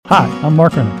Hi, I'm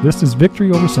Mark Rennick. This is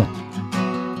Victory Over Sin.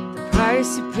 The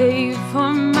price you paid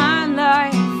for my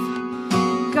life,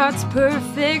 God's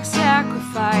perfect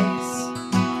sacrifice,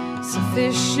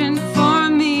 sufficient for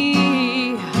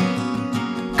me.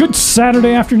 Good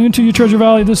Saturday afternoon to you, Treasure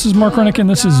Valley. This is Mark Rennick, and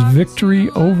this is Victory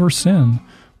Over Sin.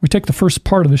 We take the first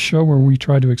part of the show where we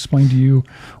try to explain to you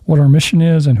what our mission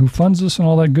is and who funds us and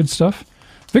all that good stuff.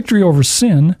 Victory Over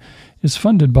Sin is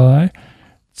funded by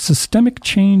Systemic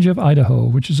Change of Idaho,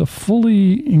 which is a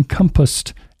fully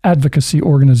encompassed advocacy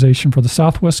organization for the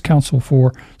Southwest Council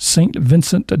for St.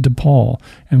 Vincent de Paul.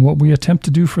 And what we attempt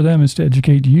to do for them is to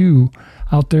educate you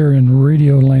out there in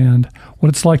radio land what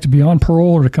it's like to be on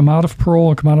parole or to come out of parole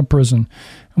or come out of prison.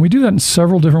 And we do that in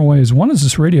several different ways. One is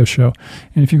this radio show.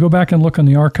 And if you go back and look on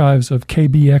the archives of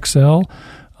KBXL,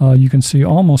 you can see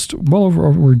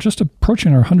we're just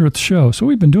approaching our 100th show. So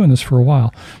we've been doing this for a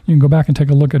while. You can go back and take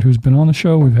a look at who's been on the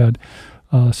show. We've had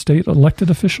state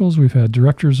elected officials. We've had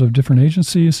directors of different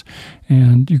agencies.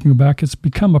 And you can go back. It's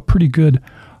become a pretty good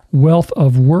wealth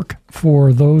of work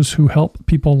for those who help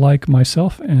people like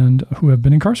myself and who have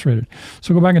been incarcerated.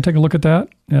 So go back and take a look at that.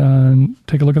 And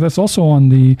take a look at that. It's also on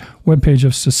the webpage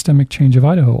of Systemic Change of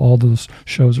Idaho. All those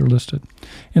shows are listed.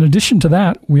 In addition to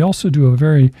that, we also do a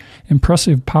very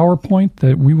impressive PowerPoint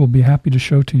that we will be happy to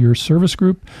show to your service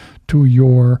group, to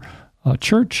your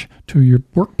church, to your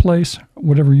workplace,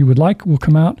 whatever you would like. We'll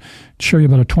come out, show you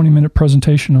about a 20-minute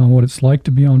presentation on what it's like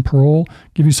to be on parole,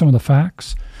 give you some of the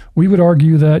facts. We would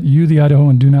argue that you, the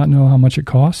Idahoan, do not know how much it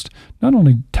costs, not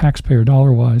only taxpayer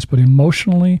dollar-wise, but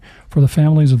emotionally for the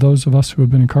families of those of us who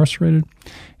have been incarcerated.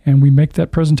 And we make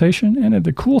that presentation. And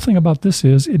the cool thing about this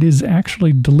is it is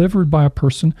actually delivered by a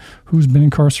person who's been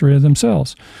incarcerated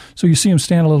themselves. So you see them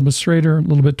stand a little bit straighter, a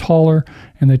little bit taller,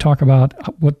 and they talk about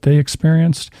what they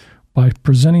experienced by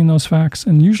presenting those facts,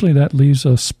 and usually that leaves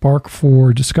a spark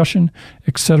for discussion,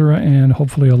 etc., and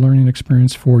hopefully a learning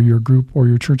experience for your group or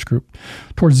your church group.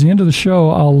 Towards the end of the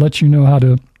show, I'll let you know how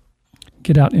to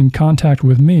get out in contact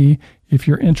with me if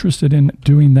you're interested in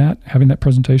doing that, having that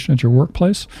presentation at your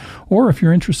workplace, or if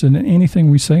you're interested in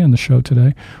anything we say on the show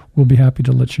today, we'll be happy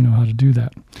to let you know how to do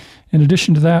that. In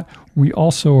addition to that, we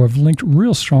also have linked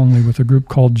real strongly with a group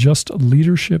called Just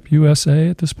Leadership USA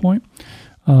at this point.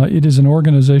 It is an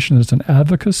organization that's an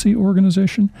advocacy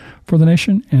organization for the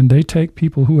nation, and they take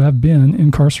people who have been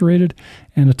incarcerated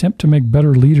and attempt to make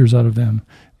better leaders out of them.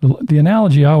 The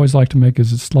analogy I always like to make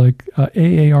is it's like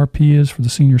AARP is for the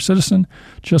senior citizen,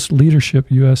 Just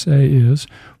Leadership USA is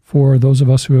for those of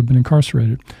us who have been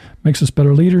incarcerated. Makes us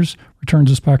better leaders,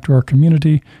 returns us back to our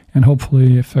community, and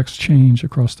hopefully affects change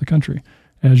across the country.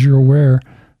 As you're aware,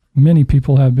 many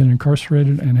people have been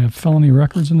incarcerated and have felony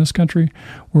records in this country.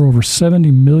 We're over 70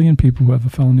 million people who have a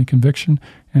felony conviction.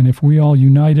 And if we all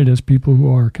united as people who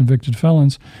are convicted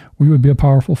felons, we would be a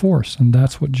powerful force. And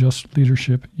that's what Just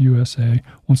Leadership USA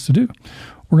wants to do.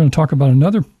 We're going to talk about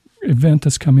another event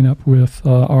that's coming up with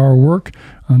our work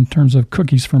in terms of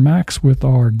Cookies for Max with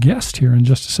our guest here in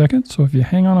just a second. So if you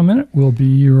hang on a minute, we'll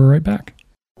be right back.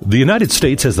 The United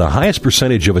States has the highest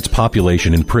percentage of its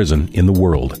population in prison in the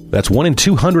world. That's 1 in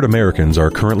 200 Americans are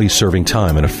currently serving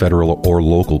time in a federal or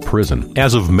local prison.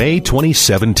 As of May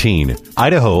 2017,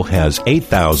 Idaho has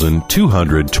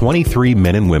 8,223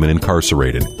 men and women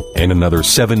incarcerated, and another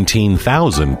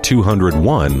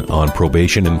 17,201 on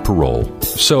probation and parole.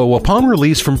 So, upon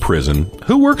release from prison,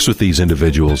 who works with these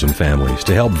individuals and families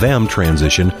to help them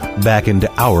transition back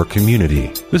into our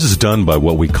community? This is done by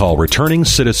what we call Returning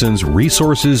Citizens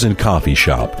Resources and Coffee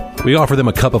Shop. We offer them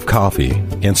a cup of coffee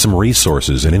and some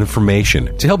resources and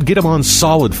information to help get them on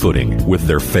solid footing with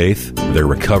their faith, their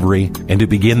recovery, and to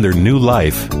begin their new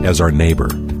life as our neighbor.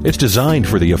 It's designed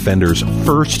for the offender's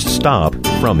first stop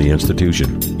from the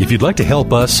institution. If you'd like to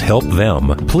help us help them,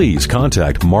 please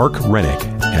contact Mark Rennick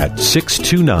at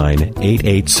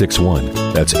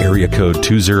 629-8861. That's area code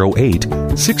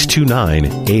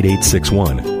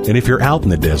 208-629-8861. And if you're out in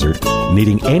the desert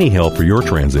needing any help for your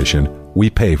transition, we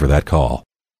pay for that call.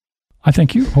 I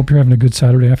thank you. Hope you're having a good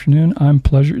Saturday afternoon.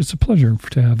 It's a pleasure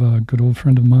to have a good old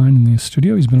friend of mine in the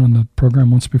studio. He's been on the program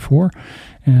once before,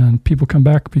 and people come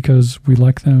back because we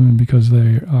like them and because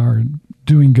they are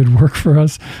doing good work for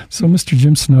us. So Mr.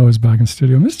 Jim Snow is back in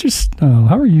studio. Mr. Snow,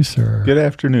 how are you, sir? Good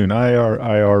afternoon. I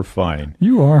are fine.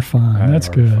 You are fine. That's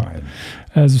good. Fine.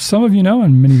 As some of you know,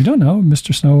 and many of you don't know,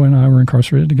 Mr. Snow and I were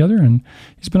incarcerated together, and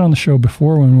he's been on the show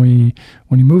before when he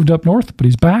moved up north, but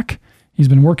he's back. He's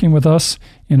been working with us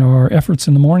in our efforts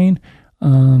in the morning.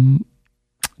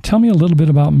 Tell me a little bit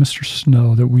about Mr.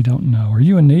 Snow that we don't know. Are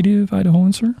you a native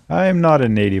Idahoan, sir? I am not a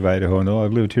native Idahoan, though.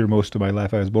 I've lived here most of my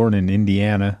life. I was born in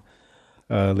Indiana,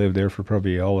 Lived there for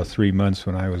probably all of 3 months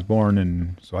when I was born,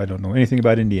 and so I don't know anything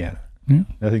about Indiana. Yeah.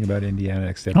 Nothing about Indiana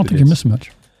except I don't think you're missing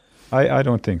much. I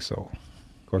don't think so.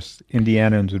 Of course,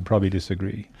 Indianans would probably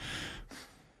disagree.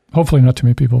 Hopefully not too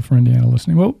many people from Indiana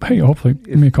listening. Well, hey, hopefully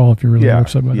give me a call if you're really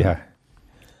upset about it.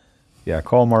 Yeah,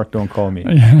 call Mark, don't call me.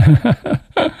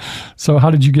 So how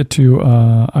did you get to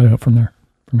Idaho from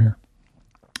here?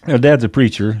 Dad's a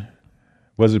preacher,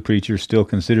 was a preacher, still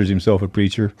considers himself a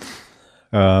preacher.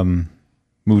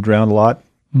 Moved around a lot.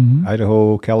 Mm-hmm.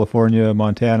 Idaho, California,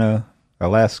 Montana,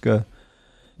 Alaska,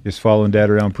 just following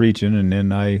Dad around preaching, and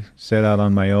then I set out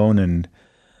on my own and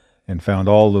found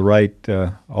all the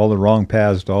wrong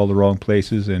paths to all the wrong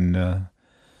places, and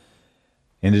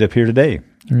ended up here today.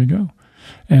 There you go.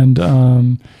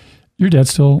 And your dad's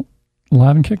still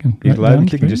alive and kicking. He's alive and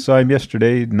kicking. Just saw him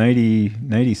yesterday,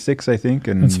 96, I think.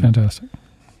 And that's fantastic.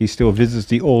 He still visits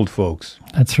the old folks.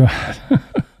 That's right.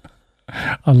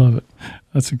 I love it.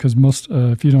 That's because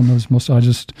if you don't know this,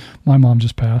 my mom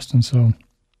just passed, and so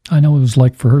I know what it was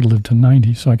like for her to live to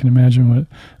 90, so I can imagine what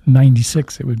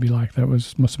 96 it would be like.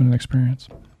 Must have been an experience.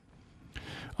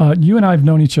 You and I have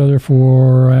known each other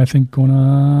for, I think, going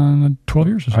on 12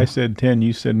 years or so. I said 10,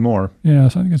 you said more. Yeah,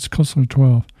 so I think it's closer to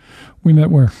 12. We met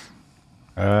where?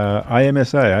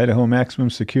 IMSI, Idaho Maximum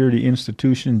Security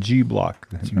Institution, G Block.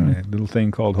 That's right. A little thing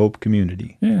called Hope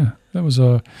Community. Yeah, that was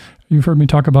you've heard me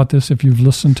talk about this if you've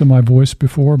listened to my voice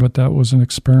before, but that was an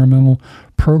experimental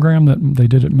program that they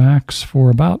did at Max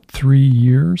for about 3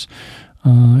 years,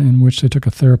 in which they took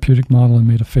a therapeutic model and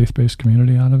made a faith-based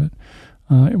community out of it.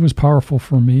 It was powerful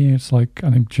for me. It's like,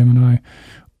 I think Jim and I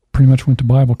pretty much went to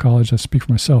Bible college. I speak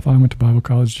for myself. I went to Bible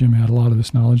college. Jim had a lot of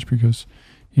this knowledge because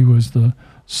he was the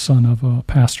son of a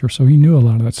pastor, so he knew a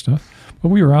lot of that stuff. But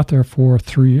we were out there for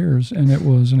 3 years, and it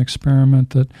was an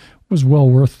experiment that was well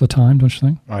worth the time, don't you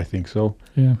think? I think so.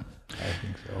 Yeah. I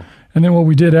think so. And then what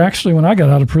we did, actually, when I got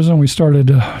out of prison, we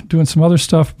started doing some other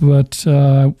stuff. But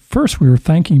first, we were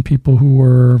thanking people who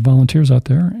were volunteers out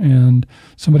there. And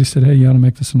somebody said, hey, you ought to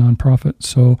make this a nonprofit.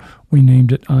 So we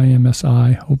named it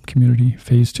IMSI, Hope Community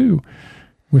Phase 2,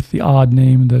 with the odd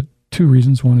name that 2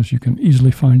 reasons. One is you can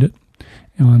easily find it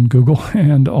on Google.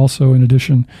 And also, in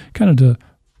addition, kind of to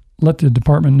let the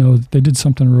department know that they did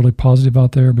something really positive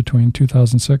out there between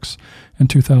 2006 and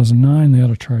 2009. They ought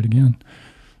to try it again.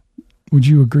 Would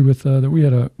you agree with that?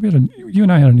 You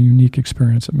and I had a unique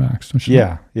experience at Max, don't you?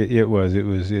 Yeah, it was.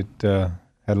 It had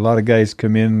a lot of guys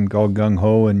come in all gung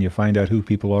ho, and you find out who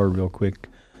people are real quick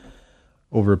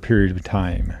over a period of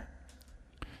time.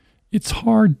 It's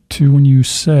hard to, when you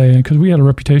say, because we had a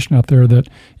reputation out there that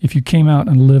if you came out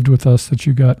and lived with us, that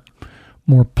you got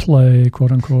more play,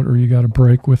 quote unquote, or you got a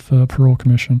break with the parole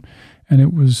commission. And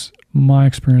it was my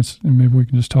experience, and maybe we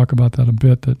can just talk about that a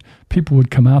bit, that people would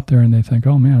come out there and they think,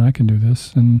 oh man, I can do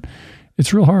this. And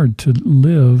it's real hard to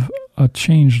live a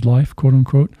changed life, quote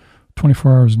unquote,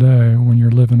 24 hours a day when you're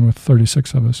living with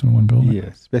 36 of us in one building. Yeah,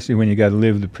 especially when you got to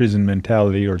live the prison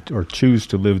mentality or choose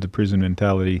to live the prison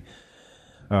mentality.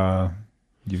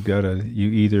 You've got to, you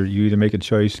either make a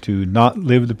choice to not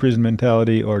live the prison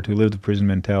mentality or to live the prison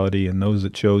mentality, and those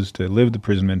that chose to live the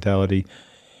prison mentality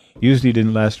usually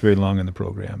didn't last very long in the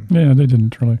program. Yeah, they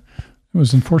didn't really. It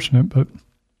was unfortunate, but,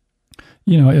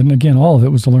 and again, all of it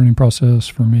was a learning process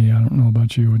for me. I don't know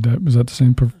about you. Was that the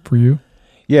same for you?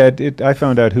 Yeah, I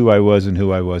found out who I was and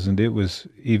who I wasn't. It was,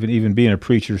 even being a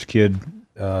preacher's kid,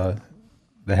 the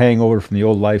hangover from the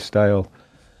old lifestyle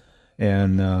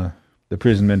and the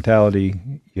prison mentality,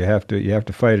 you have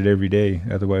to fight it every day.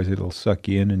 Otherwise, it'll suck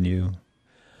you in and you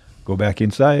go back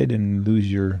inside and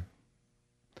lose your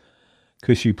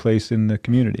cushy place in the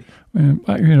community.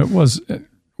 It was,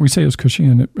 we say it was cushy,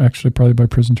 and it actually probably by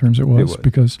prison terms it was.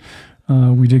 Because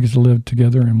we did get to live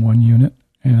together in one unit,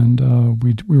 and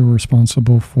we were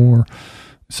responsible for,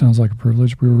 sounds like a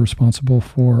privilege, we were responsible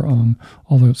for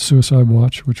all the suicide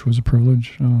watch, which was a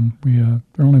privilege. When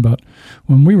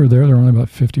we were there were only about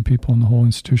 50 people in the whole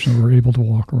institution that were able to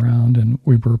walk around, and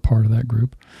we were a part of that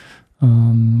group.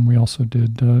 We also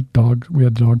did we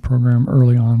had a dog program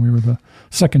early on. We were the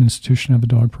second institution to have a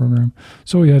dog program.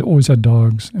 So we always had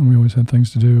dogs, and we always had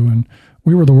things to do. And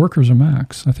we were the workers of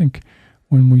Max. I think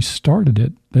when we started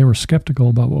it, they were skeptical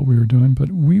about what we were doing,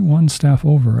 but we won staff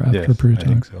over after a period of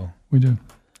time. I think so. We did.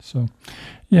 So,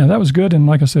 yeah, that was good. And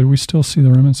like I said, we still see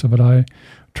the remnants of it. I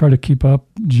try to keep up,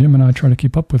 Jim and I try to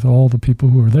keep up with all the people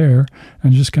who are there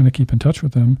and just kind of keep in touch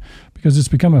with them, because it's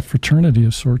become a fraternity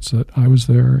of sorts that I was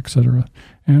there, et cetera.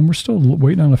 And we're still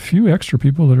waiting on a few extra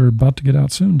people that are about to get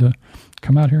out soon to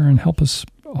come out here and help us,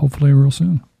 hopefully real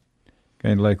soon.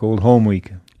 Kind of like old home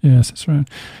week. Yes, that's right.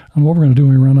 And what we're going to do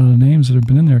when we run out of names that have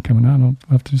been in there coming out, I'll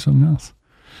have to do something else.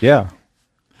 Yeah.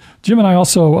 Jim and I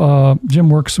also, Jim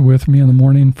works with me in the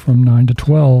morning from 9 to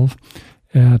 12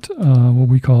 at what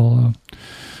we call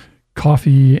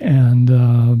coffee and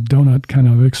donut kind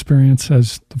of experience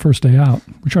as the first day out.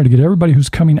 We try to get everybody who's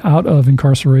coming out of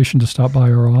incarceration to stop by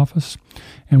our office.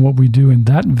 And what we do in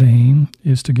that vein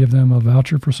is to give them a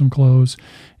voucher for some clothes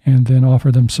and then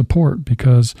offer them support,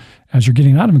 because as you're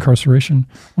getting out of incarceration,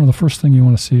 one of the first things you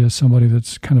want to see is somebody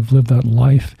that's kind of lived that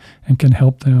life and can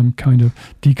help them kind of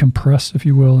decompress, if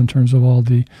you will, in terms of all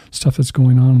the stuff that's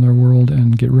going on in their world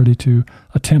and get ready to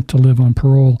attempt to live on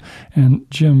parole. And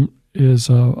Jim is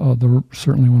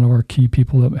certainly one of our key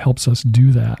people that helps us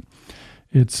do that.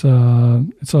 It's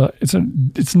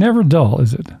never dull,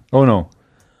 is it? Oh no.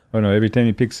 Every time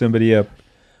you pick somebody up,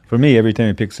 for me, every time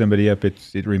I pick somebody up,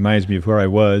 it reminds me of where I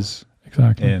was.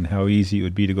 Exactly. And how easy it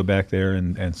would be to go back there.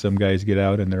 And some guys get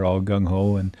out and they're all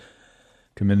gung-ho and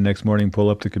come in the next morning, pull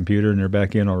up the computer, and they're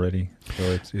back in already.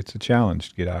 So it's a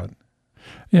challenge to get out.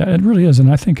 Yeah, it really is. And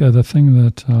I think the thing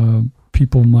that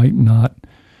people might not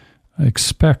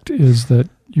expect is that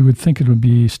you would think it would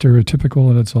be stereotypical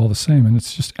and it's all the same. And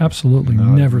it's just absolutely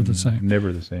never the same.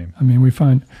 Never the same. I mean, we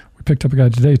picked up a guy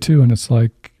today too, and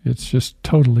it's just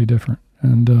totally different.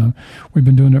 And we've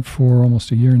been doing it for almost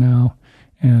a year now,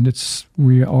 and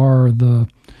we are the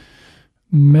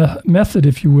method,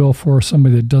 if you will, for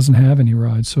somebody that doesn't have any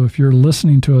rides. So if you're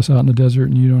listening to us out in the desert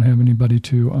and you don't have anybody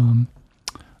to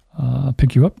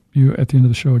pick you up, at the end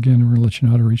of the show, again, we're going to let you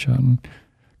know how to reach out and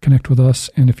connect with us.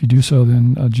 And if you do so,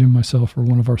 then Jim, myself, or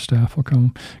one of our staff will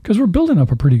come, because we're building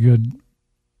up a pretty good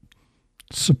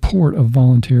support of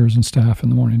volunteers and staff in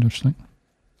the morning, don't you think?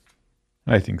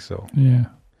 I think so. Yeah.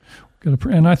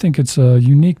 And I think it's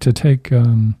unique to take,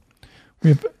 we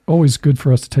have always good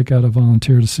for us to take out a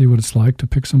volunteer to see what it's like to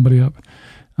pick somebody up.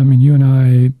 I mean, you and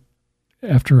I,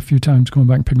 after a few times going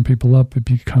back and picking people up, it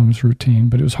becomes routine,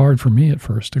 but it was hard for me at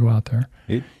first to go out there.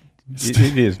 It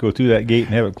is. Go through that gate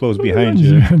and have it closed behind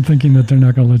you. And thinking that they're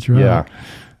not going to let you out.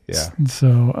 Yeah.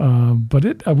 So, but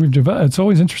it's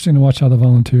always interesting to watch how the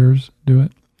volunteers do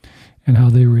it and how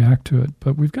they react to it.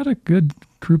 But we've got a good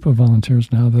group of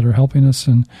volunteers now that are helping us,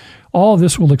 and all of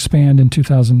this will expand in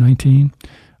 2019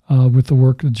 with the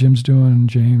work that Jim's doing, and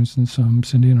James and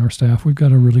Cindy and our staff. We've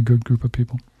got a really good group of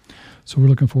people. So we're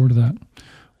looking forward to that.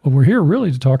 What we're here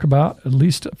really to talk about, at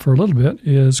least for a little bit,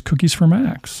 is Cookies for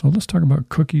Max. So let's talk about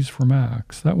Cookies for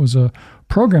Max. That was a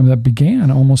program that began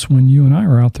almost when you and I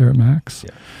were out there at Max.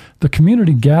 Yeah. The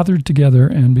community gathered together,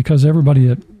 and because everybody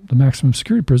at the maximum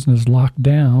security prison is locked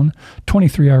down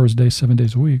 23 hours a day, 7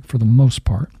 days a week for the most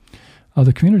part,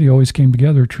 the community always came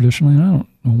together traditionally, and I don't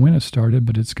know when it started,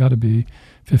 but it's got to be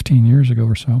 15 years ago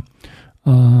or so.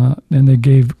 And they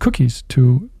gave cookies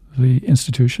to the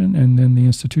institution, and then the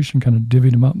institution kind of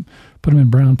divvied them up, put them in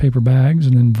brown paper bags,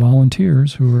 and then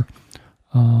volunteers who were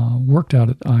worked out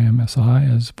at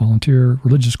IMSI as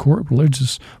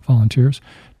religious volunteers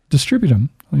distribute them,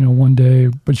 one day,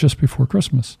 but just before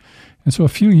Christmas. And so a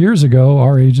few years ago,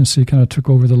 our agency kind of took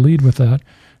over the lead with that.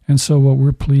 And so what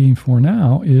we're pleading for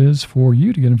now is for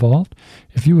you to get involved.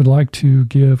 If you would like to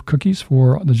give cookies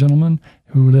for the gentlemen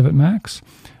who live at Max,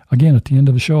 again, at the end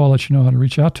of the show, I'll let you know how to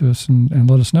reach out to us and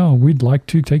let us know. We'd like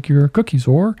to take your cookies,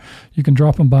 or you can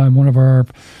drop them by one of our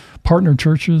partner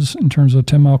churches in terms of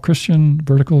 10 Mile Christian,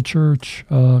 Vertical Church,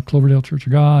 Cloverdale Church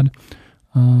of God.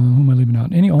 Who am I leaving out?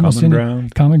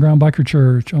 Common Ground Biker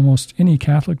Church. Almost any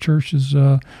Catholic church is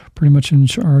pretty much in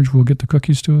charge. Will get the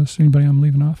cookies to us. Anybody I'm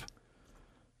leaving off?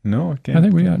 No, I can't. I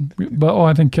think we had.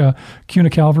 I think CUNA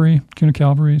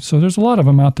Calvary. So there's a lot of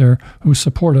them out there who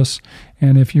support us.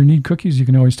 And if you need cookies, you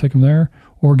can always take them there,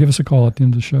 or give us a call at the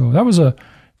end of the show.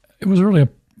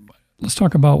 Let's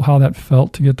talk about how that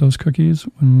felt to get those cookies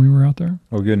when we were out there.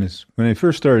 Oh goodness! When I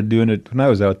first started doing it, when I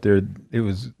was out there,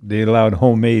 they allowed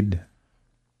homemade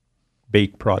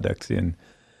baked products in,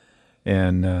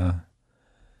 and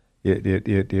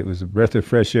it was a breath of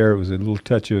fresh air. It was a little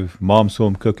touch of mom's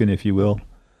home cooking, if you will,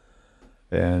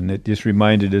 and it just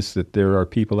reminded us that there are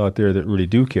people out there that really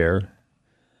do care.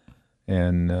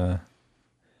 And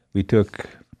we took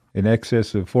in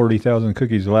excess of 40,000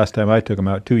 cookies. The last time I took them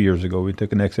out 2 years ago, we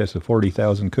took in excess of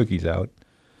 40,000 cookies out.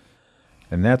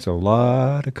 And that's a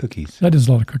lot of cookies. That is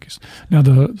a lot of cookies. Now,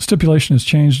 the stipulation has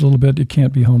changed a little bit. It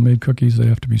can't be homemade cookies. They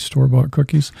have to be store-bought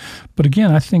cookies. But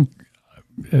again, I think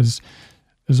as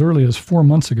early as 4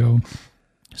 months ago,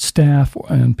 staff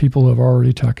and people have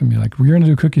already talked to me like, we're going to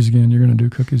do cookies again. You're going to do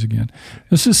cookies again.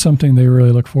 This is something they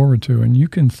really look forward to. And you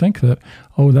can think that,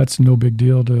 that's no big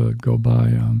deal to go buy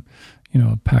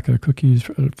a packet of cookies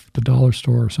at the dollar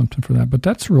store or something for that. But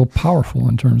that's real powerful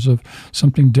in terms of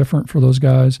something different for those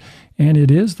guys. And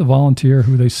it is the volunteer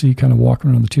who they see kind of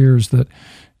walking around the tiers that,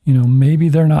 maybe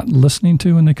they're not listening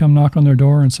to when they come knock on their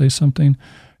door and say something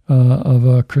of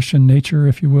a Christian nature,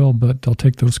 if you will, but they'll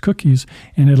take those cookies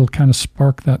and it'll kind of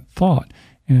spark that thought.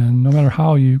 And no matter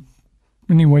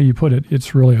any way you put it,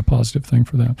 it's really a positive thing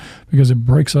for them because it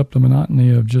breaks up the monotony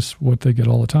of just what they get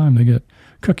all the time. They get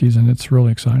cookies, and it's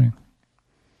really exciting.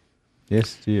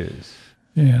 Yes, it is.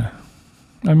 Yeah.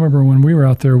 I remember when we were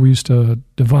out there, we used to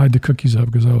divide the cookies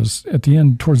up because towards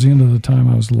the end of the time,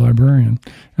 I was the librarian.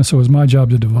 And so it was my job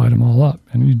to divide them all up.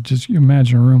 And you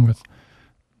imagine a room with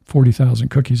 40,000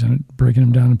 cookies in it, breaking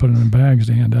them down and putting them in bags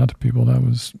to hand out to people. That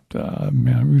was,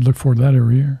 we look forward to that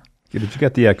every year. Yeah, but you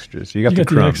got the extras. You got the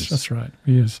crumbs. That's right.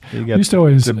 Yes. You used to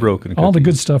always the broken all the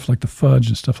cookies. good stuff like the fudge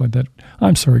and stuff like that.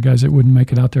 I'm sorry, guys, it wouldn't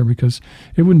make it out there because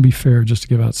it wouldn't be fair just to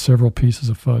give out several pieces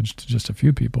of fudge to just a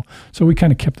few people. So we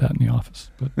kind of kept that in the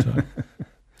office. But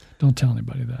don't tell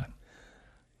anybody that.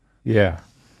 Yeah.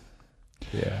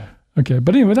 Okay,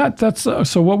 but anyway, that's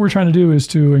so what we're trying to do is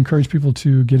to encourage people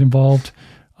to get involved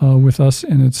with us,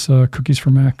 and it's Cookies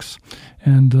for Max.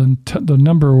 And the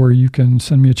number where you can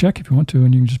send me a check if you want to,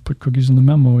 and you can just put cookies in the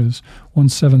memo is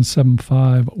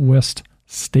 1775 West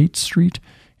State Street,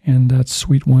 and that's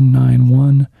Suite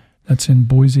 191. That's in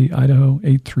Boise, Idaho,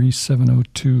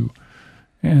 83702.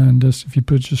 And if you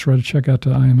just write a check out to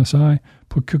IMSI,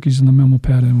 put cookies in the memo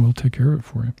pad, and we'll take care of it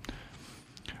for you.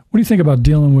 What do you think about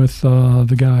dealing with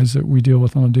the guys that we deal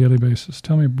with on a daily basis?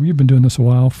 Tell me, you've been doing this a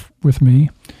while with me.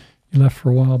 You left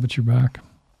for a while, but you're back.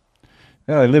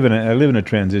 Well, I live in a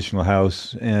transitional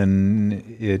house,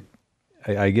 and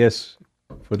I guess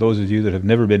for those of you that have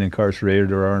never been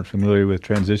incarcerated or aren't familiar with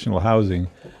transitional housing,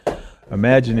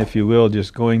 imagine, if you will,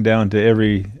 just going down to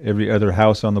every other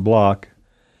house on the block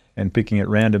and picking at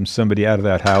random somebody out of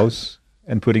that house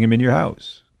and putting them in your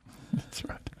house. That's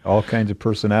right. All kinds of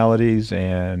personalities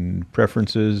and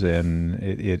preferences, and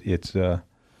it's a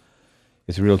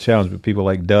real challenge. But people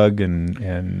like Doug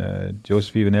and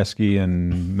Joseph Ivaneski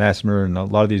and Massmer and a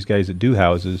lot of these guys that do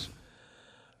houses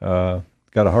got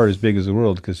a heart as big as the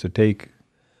world, because to take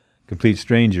complete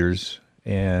strangers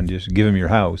and just give them your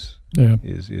house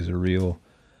is a real.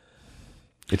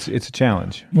 It's a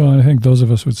challenge. Well, I think those of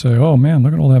us would say, "Oh man,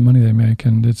 look at all that money they make,"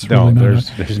 and it's really not.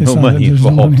 There's no money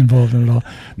involved in it all.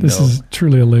 This is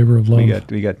truly a labor of love.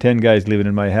 We got 10 guys living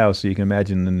in my house, so you can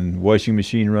imagine the washing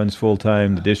machine runs full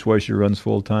time, the dishwasher runs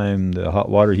full time, the hot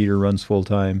water heater runs full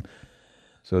time.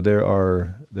 So there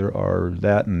are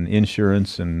that and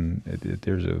insurance, and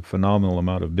there's a phenomenal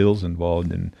amount of bills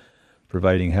involved in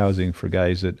providing housing for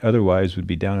guys that otherwise would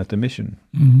be down at the mission.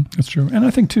 Mm-hmm. That's true. And I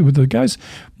think, too, with the guys,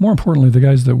 more importantly, the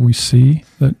guys that we see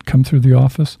that come through the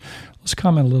office, let's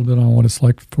comment a little bit on what it's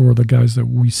like for the guys that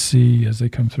we see as they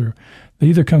come through. They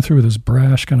either come through with this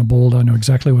brash, kind of bold, I know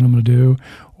exactly what I'm going to do,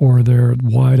 or they're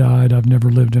wide-eyed, I've never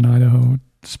lived in Idaho.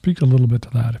 Speak a little bit to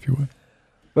that, if you would.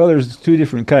 Well, there's two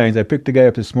different kinds. I picked a guy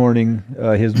up this morning.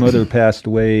 His mother passed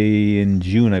away in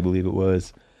June, I believe it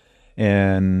was,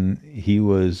 and he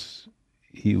was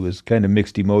kind of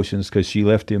mixed emotions because she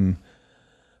left him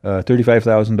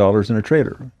 $35,000 in a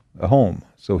trailer, a home.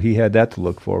 So he had that to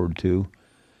look forward to.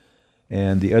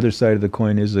 And the other side of the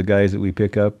coin is the guys that we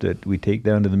pick up that we take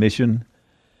down to the mission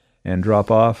and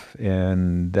drop off,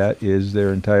 and that is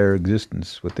their entire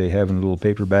existence, what they have in a little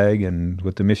paper bag and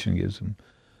what the mission gives them.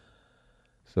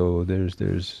 So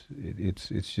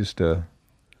it's just a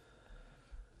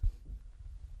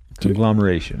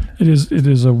conglomeration. It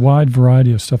is a wide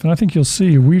variety of stuff. And I think you'll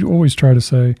see, we always try to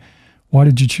say, why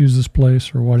did you choose this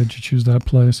place, or why did you choose that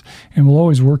place? And we'll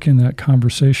always work in that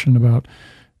conversation about,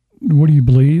 what do you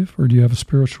believe, or do you have a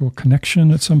spiritual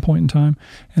connection at some point in time?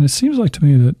 And it seems like to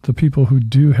me that the people who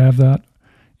do have that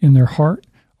in their heart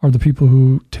are the people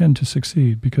who tend to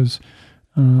succeed, because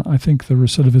I think the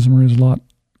recidivism rate is a lot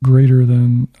greater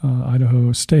than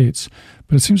Idaho states.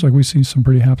 But it seems like we see some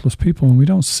pretty hapless people, and we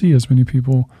don't see as many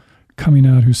people coming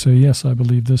out who say, yes, I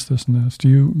believe this, this, and this. Do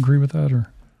you agree with that? Or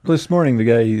well, this morning, the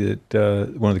guy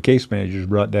that one of the case managers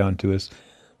brought down to us,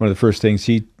 one of the first things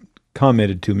he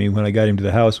commented to me when I got him to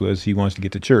the house was he wants to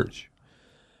get to church.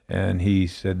 And he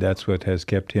said that's what has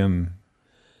kept him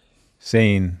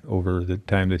sane over the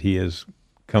time that he has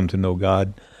come to know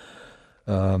God.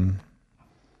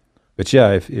 But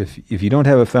yeah, if you don't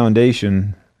have a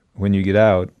foundation when you get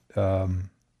out,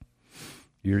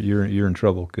 you're in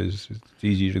trouble, because it's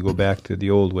easier to go back to the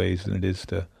old ways than it is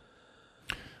to.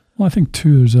 Well, I think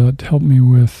too, there's to help me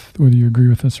with whether you agree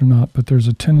with this or not, but there's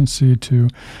a tendency to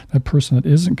that person that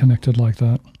isn't connected like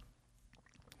that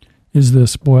is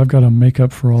this, boy, I've got to make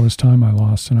up for all this time I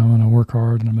lost, and I'm going to work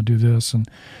hard, and I'm going to do this,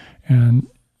 and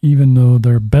even though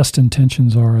their best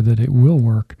intentions are that it will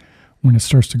work, when it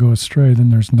starts to go astray, then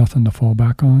there's nothing to fall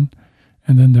back on.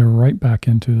 and then they're right back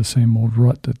into the same old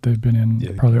rut that they've been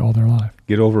in probably all their life.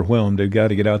 Get overwhelmed. They've got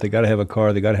to get out. They got to have a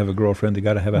car. They got to have a girlfriend. They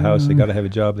got to have a house. They got to have a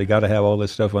job. They got to have all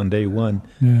this stuff on day one.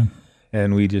 Yeah.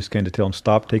 And we just kind of tell them,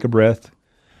 stop, take a breath,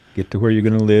 get to where you're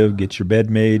going to live, get your bed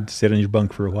made, sit on your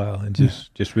bunk for a while, and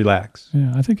just relax.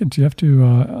 Yeah, I think you have to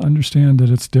understand that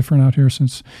it's different out here,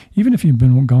 since even if you've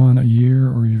been gone a year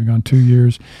or you've gone 2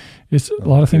 years, a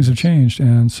lot of things have changed,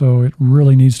 and so it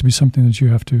really needs to be something that you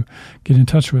have to get in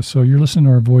touch with. So you're listening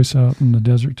to our voice out in the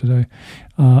desert today.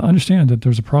 Understand that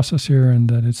there's a process here, and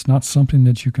that it's not something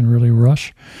that you can really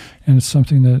rush, and it's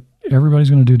something that everybody's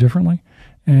going to do differently.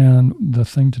 And the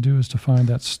thing to do is to find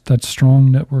that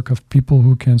strong network of people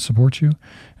who can support you.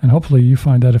 And hopefully you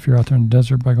find that if you're out there in the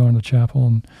desert by going to chapel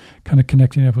and kind of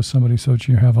connecting up with somebody so that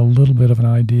you have a little bit of an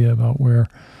idea about where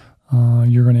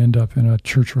you're going to end up in a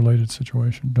church-related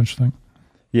situation, don't you think?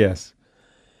 Yes.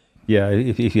 Yeah,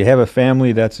 if you have a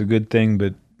family, that's a good thing,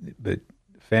 but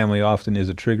family often is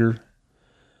a trigger.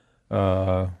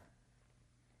 I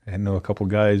know a couple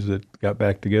guys that got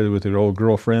back together with their old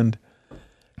girlfriend,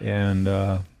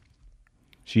 and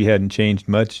she hadn't changed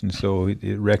much, and so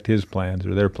it wrecked his plans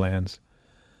or their plans.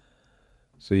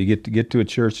 So you get to a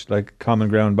church like Common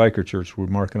Ground Biker Church, where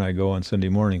Mark and I go on Sunday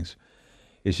mornings.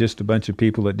 It's just a bunch of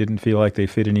people that didn't feel like they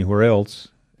fit anywhere else,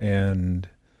 and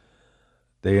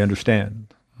they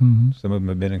understand. Mm-hmm. Some of them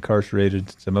have been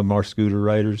incarcerated. Some of them are scooter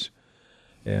riders,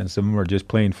 and some of them are just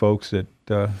plain folks that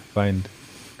find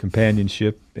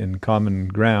companionship and common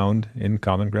ground in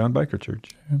Common Ground Biker Church.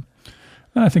 Yeah.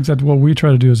 I think that what we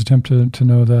try to do is attempt to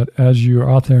know that as you're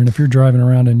out there, and if you're driving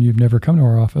around and you've never come to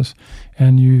our office,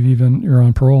 and you're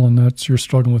on parole and you're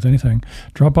struggling with anything,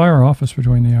 drop by our office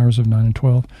between the hours of 9 and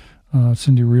 12.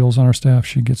 Cindy Reel's on our staff.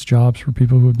 She gets jobs for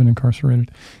people who have been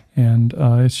incarcerated, and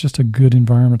it's just a good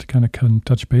environment to kind of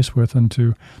touch base with and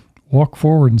to walk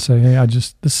forward and say, hey,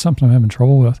 this is something I'm having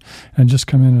trouble with, and just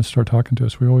come in and start talking to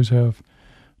us. We always have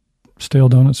stale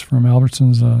donuts from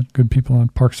Albertsons. Good people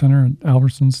at Park Center at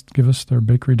Albertsons give us their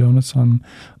bakery donuts on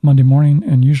Monday morning,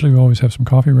 and usually we always have some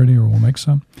coffee ready, or we'll make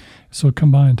some. So come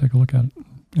by and take a look at it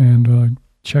and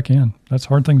check in. That's a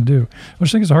hard thing to do. I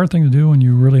just think it's a hard thing to do when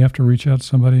you really have to reach out to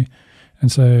somebody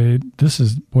and say, this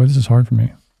is hard for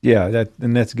me. Yeah, that's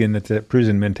that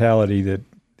prison mentality that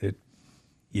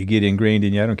you get ingrained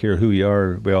in you. I don't care who you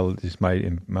are. Well, it's my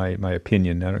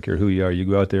opinion. I don't care who you are. You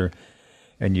go out there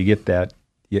and you get that.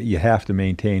 You have to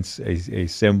maintain a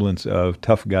semblance of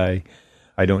tough guy.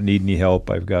 I don't need any help.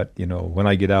 I've got, when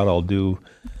I get out, I'll do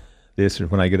this, or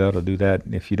when I get out, I'll do that.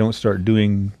 And if you don't start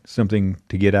doing something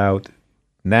to get out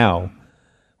now,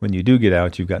 when you do get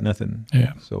out, you've got nothing.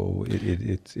 Yeah. So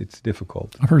it's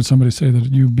difficult. I've heard somebody say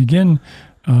that you begin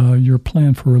your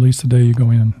plan for release the day you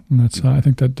go in, and that's I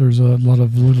think that there's a lot of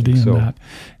validity in that.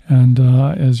 And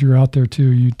as you're out there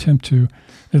too, you attempt to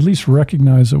at least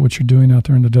recognize that what you're doing out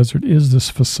there in the desert is this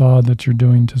facade that you're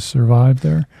doing to survive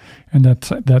there, and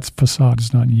that facade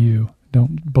is not you.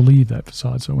 Don't believe that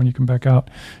facade. So when you come back out,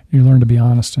 you learn to be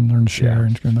honest and learn to share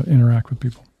and interact with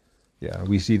people. Yeah,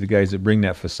 we see the guys that bring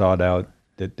that facade out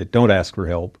that don't ask for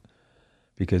help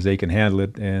because they can handle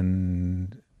it.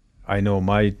 And I know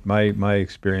my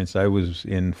experience, I was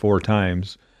in 4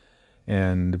 times,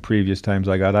 and the previous times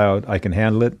I got out, I can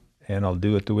handle it, and I'll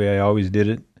do it the way I always did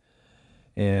it.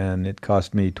 And it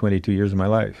cost me 22 years of my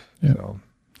life. Yeah. So.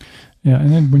 Yeah,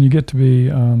 and then when you get to be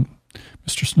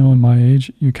Mr. Snow and my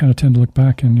age, you kind of tend to look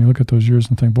back and you look at those years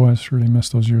and think, boy, I just really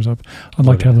messed those years up. I'd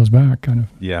like to have those back, kind of.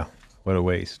 Yeah, what a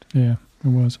waste. Yeah, it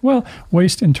was. Well,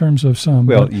 waste in terms of some.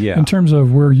 Well, yeah. In terms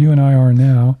of where you and I are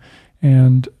now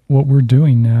and what we're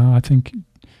doing now, I think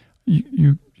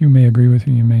you may agree with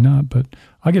me, you may not, but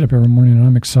I get up every morning and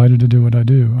I'm excited to do what I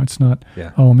do. It's not,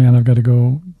 oh man, I've got to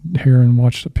go here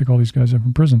and pick all these guys up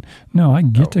from prison. No, I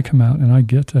get to come out and I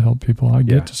get to help people. I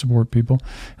get to support people,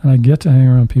 and I get to hang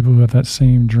around people who have that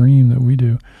same dream that we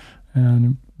do,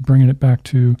 and bringing it back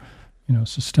to,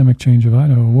 systemic change of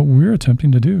Idaho. What we're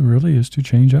attempting to do really is to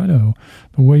change Idaho.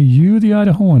 The way you, the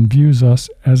Idahoan, views us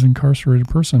as an incarcerated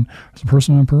person, as a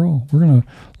person on parole. We're going to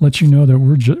let you know that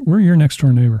we're your next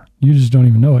door neighbor. You just don't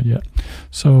even know it yet.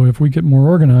 So if we get more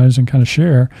organized and kind of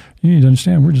share, you need to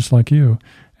understand we're just like you.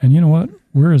 And you know what?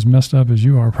 We're as messed up as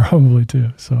you are probably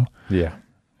too. So yeah.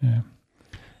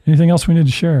 Anything else we need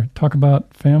to share? Talk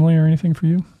about family or anything for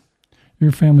you?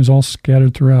 Your family's all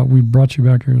scattered throughout. We brought you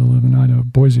back here to live in Idaho,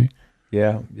 Boise.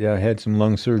 Yeah. I had some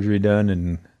lung surgery done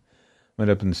and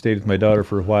went up and stayed with my daughter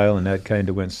for a while, and that kind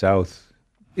of went south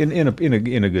in a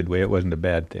good way. It wasn't a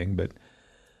bad thing, but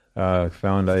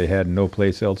found I had no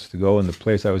place else to go, and the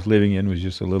place I was living in was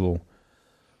just a little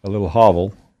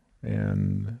hovel,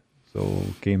 and so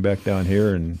came back down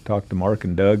here and talked to Mark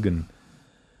and Doug, and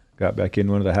got back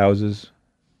in one of the houses.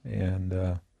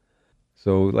 And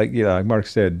so, like Mark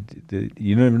said,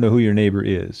 you never know who your neighbor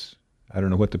is. I don't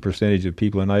know what the percentage of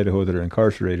people in Idaho that are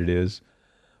incarcerated is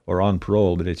or on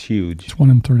parole, but it's huge. It's 1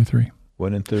 in 33.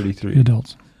 1 in 33.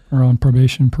 Adults are on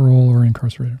probation, parole, or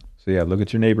incarcerated. So, look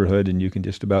at your neighborhood, and you can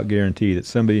just about guarantee that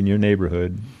somebody in your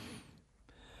neighborhood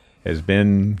has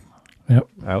been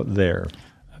out there.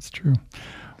 That's true.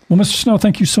 Well, Mr. Snow,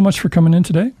 thank you so much for coming in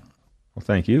today. Well,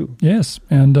 thank you. Yes,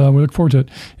 and we look forward to it.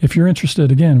 If you're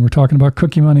interested, again, we're talking about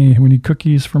cookie money. We need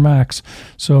cookies for Max.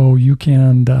 So you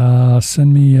can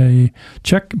send me a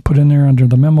check, put in there under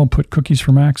the memo, put cookies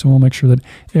for Max, and we'll make sure that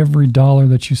every dollar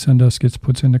that you send us gets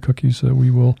put into cookies so that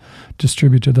we will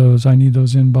distribute to those. I need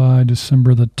those in by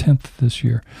December the 10th this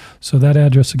year. So that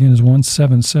address, again, is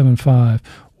 1775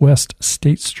 West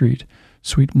State Street,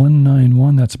 Suite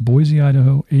 191. That's Boise,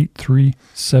 Idaho,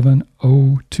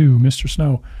 83702. Mr.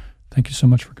 Snow, thank you so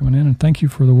much for coming in, and thank you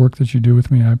for the work that you do with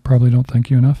me. I probably don't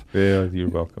thank you enough. Yeah, you're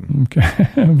welcome. Okay.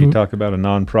 You talk about a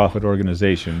nonprofit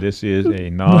organization. This is a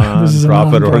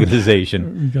nonprofit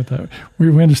organization. We got that. We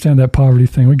understand that poverty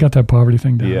thing. We got that poverty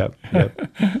thing down. Yep.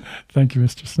 Thank you,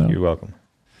 Mr. Snow. You're welcome.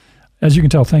 As you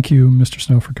can tell, thank you, Mr.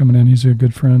 Snow, for coming in. He's a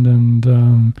good friend,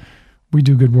 and we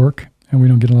do good work. And we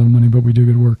don't get a lot of money, but we do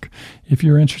good work. If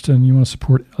you're interested and you want to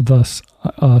support us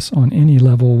on any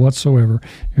level whatsoever,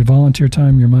 your volunteer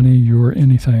time, your money, your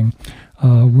anything,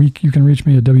 you can reach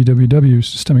me at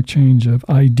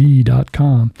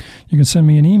www.systemicchangeofid.com. You can send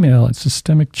me an email at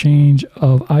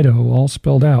systemicchangeofidaho, all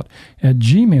spelled out, at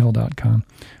gmail.com.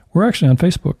 We're actually on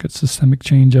Facebook at Systemic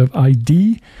Change of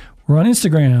ID. We're on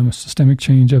Instagram, Systemic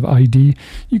Change of ID.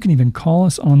 You can even call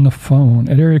us on the phone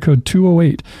at area code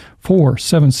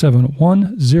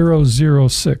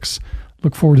 208-477-1006.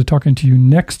 Look forward to talking to you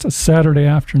next Saturday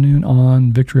afternoon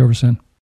on Victory Over Sin.